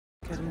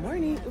Good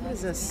morning. What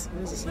is this?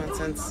 What is this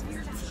nonsense?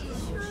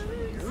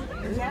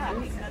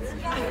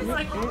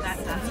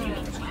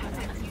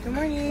 Good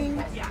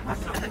morning.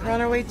 We're on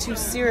our way to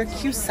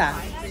Siracusa.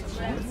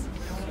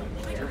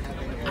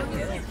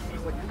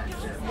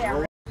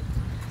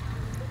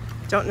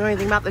 Don't know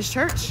anything about this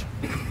church.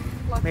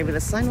 Maybe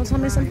the sign will tell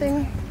me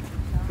something.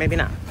 Maybe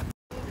not.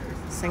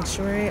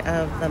 Sanctuary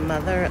of the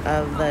Mother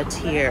of the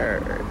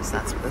Tears.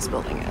 That's what this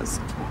building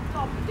is.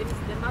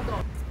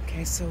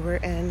 Okay, so we're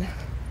in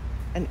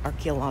an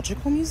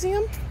archaeological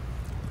museum.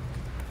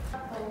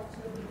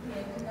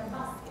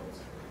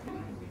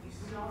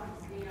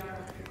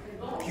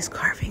 These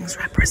carvings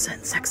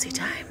represent sexy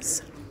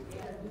times.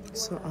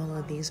 So all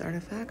of these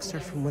artifacts are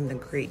from when the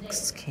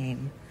Greeks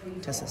came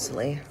to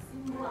Sicily.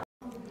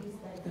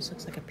 This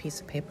looks like a piece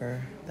of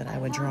paper that I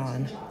would draw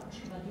on,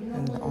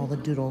 and all the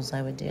doodles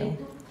I would do.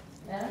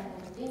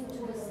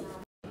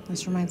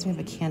 This reminds me of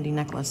a candy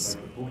necklace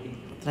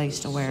that I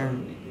used to wear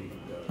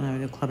when I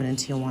would go clubbing in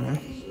Tijuana.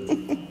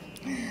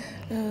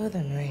 Oh, the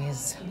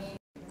memories.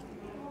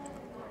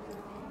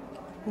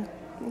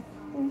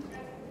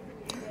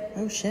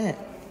 Oh shit.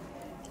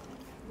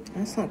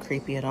 That's not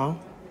creepy at all.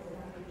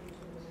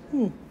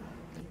 High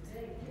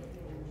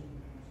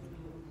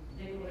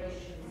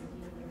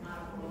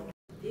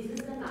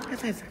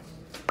five.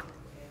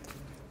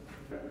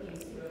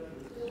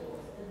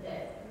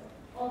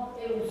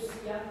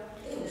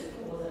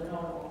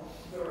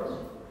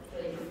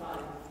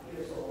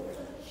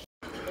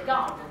 The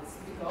gardens,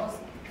 because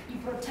he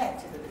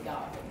protected the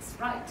gardens,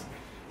 right?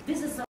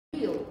 This is a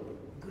real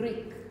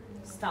Greek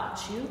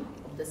statue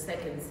of the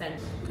 2nd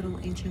century. Good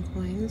old ancient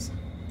coins.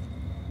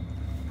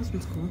 This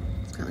one's cool.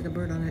 It's got like a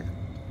bird on it.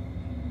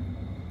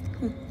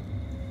 Cool.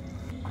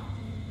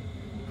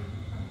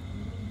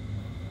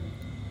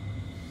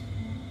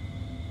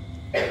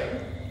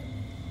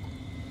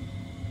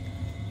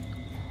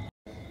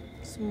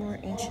 Some more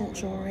ancient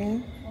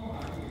jewelry.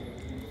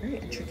 Very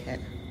intricate.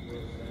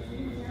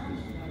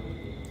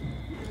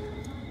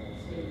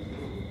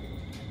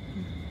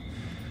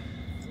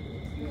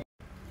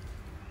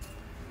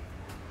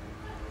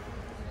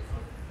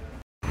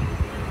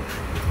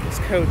 This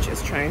coach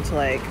is trying to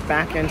like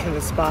back into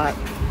the spot.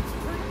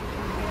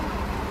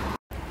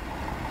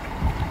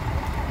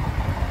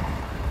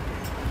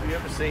 Have you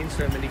ever seen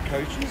so many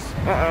coaches?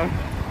 Oh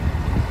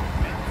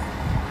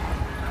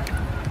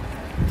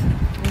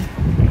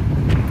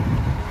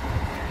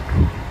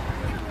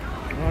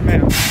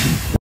man.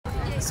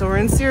 So we're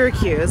in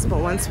Syracuse, but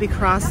once we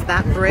cross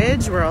that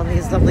bridge where all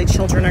these lovely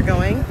children are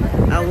going,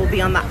 we'll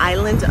be on the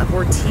island of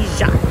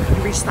Ortiga.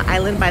 We'll reach the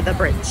island by the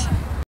bridge.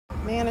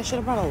 Man, I should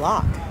have brought a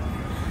lock.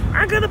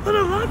 I'm gonna put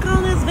a lock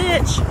on this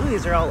bitch. Ooh,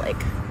 these are all like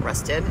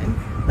rusted. And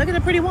look at the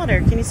pretty water.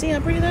 Can you see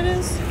how pretty that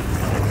is?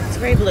 It's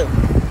very blue.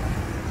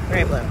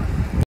 Very blue.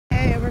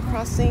 Okay, we're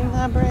crossing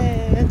the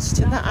bridge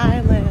to the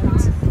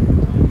island.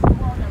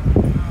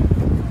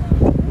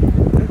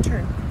 Go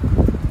turn.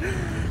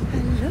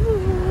 Hello.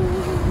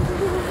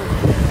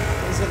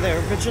 These are the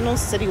original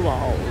city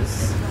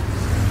walls.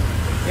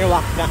 You're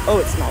welcome. Oh,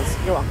 it smells.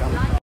 You're welcome.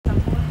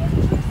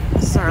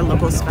 This is our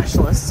local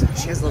specialist.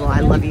 She has a little I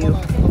love you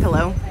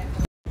pillow.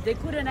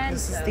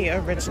 This is the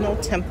original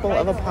temple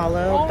of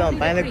Apollo built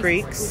by the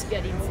Greeks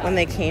when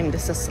they came to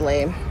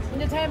Sicily.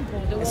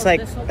 It's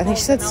like, I think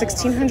she said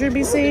 1600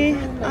 BC,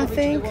 I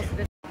think.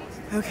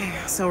 Okay,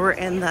 so we're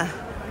in the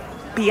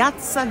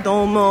Piazza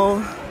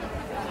Duomo.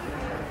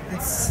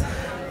 It's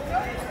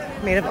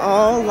made of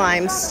all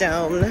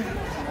limestone.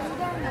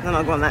 And then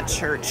I'll go in that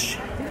church.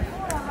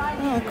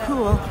 Oh,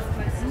 cool.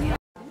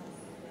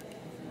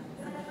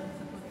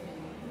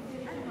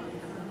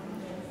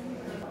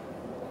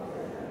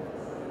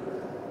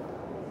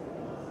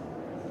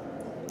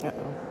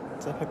 Uh-oh.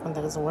 Did I pick one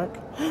that doesn't work?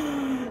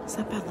 Is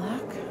that bad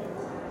luck?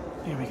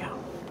 Here we go.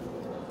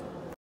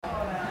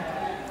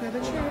 Another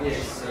church.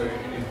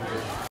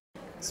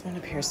 This one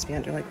appears to be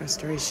under like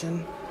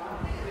restoration.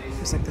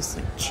 There's like this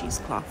like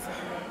cheesecloth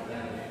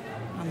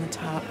on the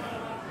top.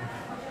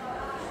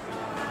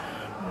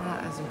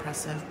 Not as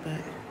impressive,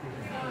 but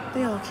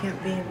they all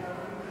can't be.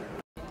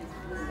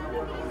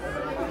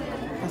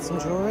 Got some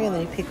jewelry, and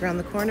then you peek around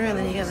the corner, and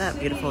then you get that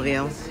beautiful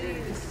view.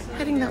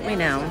 Heading that way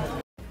now.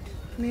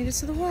 Made it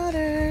to the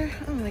water.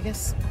 Oh, I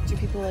guess, do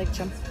people like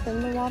jump in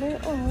the water?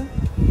 Oh,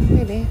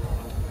 maybe.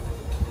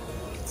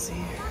 Let's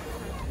see.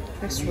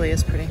 This really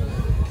is pretty.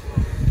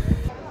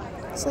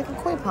 It's like a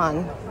koi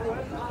pond.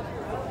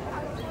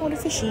 Oh, the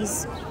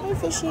fishies. Hi,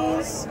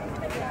 fishies.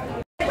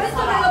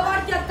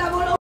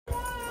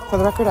 For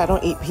the record, I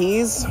don't eat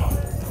peas,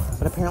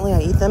 but apparently I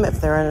eat them if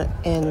they're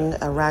in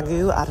a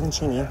ragu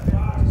arancini.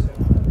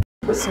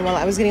 So while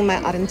I was getting my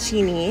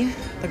arancini,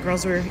 the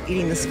girls were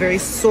eating this very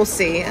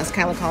saucy, as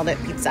Kyla called it,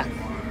 pizza.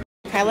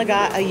 Kyla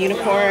got a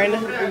unicorn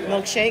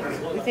milkshake,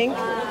 we think.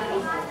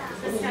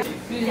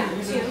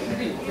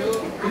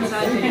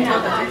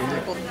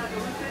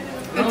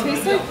 It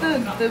tastes like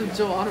the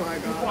gelato I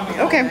got.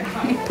 Okay,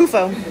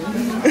 Pufo.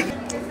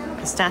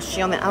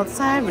 Pistachio on the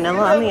outside,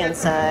 vanilla on the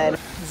inside.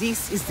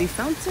 This is the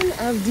Fountain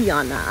of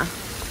Diana.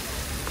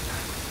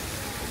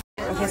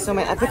 Okay, so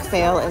my epic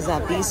fail is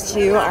that these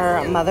two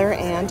are mother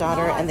and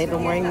daughter, and they've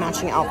been wearing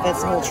matching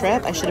outfits the whole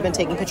trip. I should have been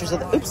taking pictures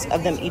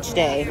of them each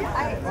day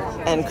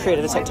and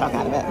created a TikTok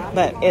out of it.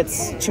 But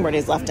it's 2 more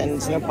days left and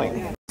there's no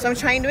point. So I'm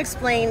trying to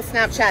explain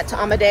Snapchat to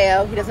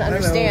Amadeo. He doesn't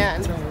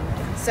understand.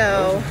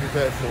 So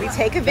we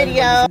take a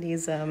video.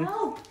 These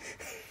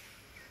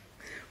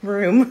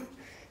room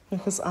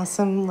with this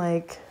awesome,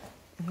 like,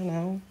 you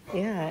know,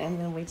 yeah, and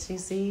then wait till you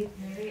see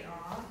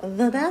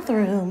the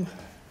bathroom.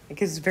 It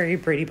gives very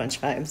Brady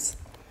Bunch vibes,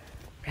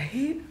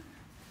 right?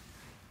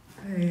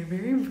 Very,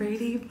 very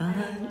Brady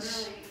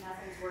Bunch.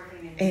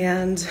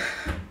 And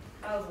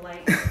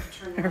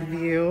our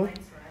view.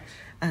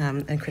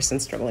 And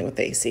Kristen's struggling with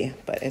the AC,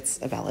 but it's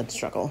a valid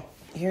struggle.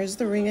 Here's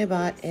the ring I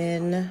bought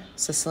in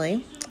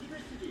Sicily.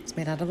 It's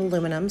made out of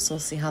aluminum, so we'll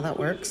see how that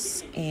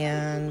works.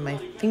 And my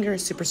finger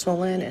is super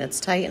swollen and it's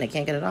tight and I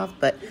can't get it off,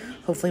 but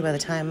hopefully by the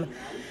time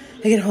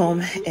I get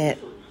home, it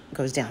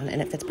goes down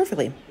and it fits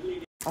perfectly.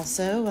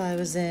 Also, while I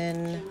was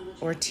in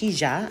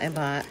Ortiga, I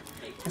bought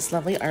this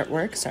lovely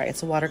artwork. Sorry,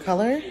 it's a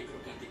watercolor.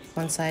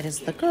 One side is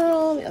the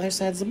girl, the other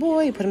side's the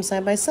boy. You put them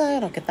side by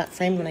side. I'll get that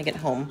framed when I get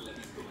home.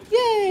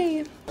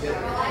 Yay!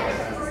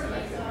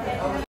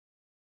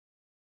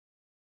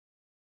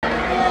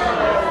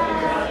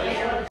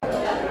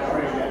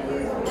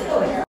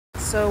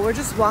 So we're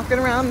just walking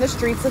around the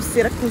streets of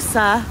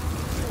Siracusa.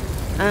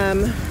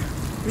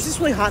 It was just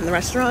really hot in the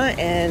restaurant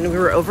and we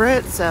were over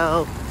it,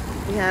 so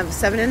we have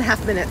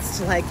 7.5 minutes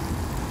to like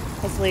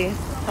hopefully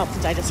help to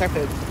digest our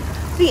food.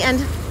 The end.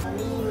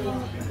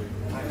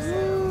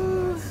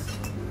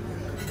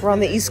 We're on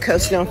the East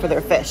Coast known for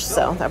their fish,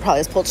 so that probably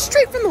is pulled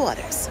straight from the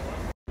waters.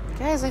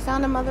 Guys, I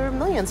found a mother of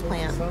millions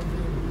plant.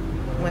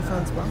 My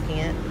phone's blocking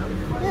it.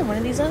 Yeah, one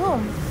of these at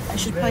home. I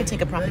should probably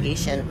take a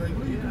propagation.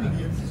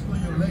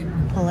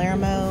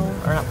 Palermo,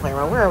 or not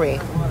Palermo, where are we?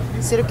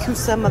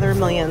 Siracusa, mother of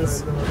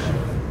millions.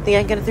 Think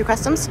I can get it through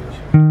customs?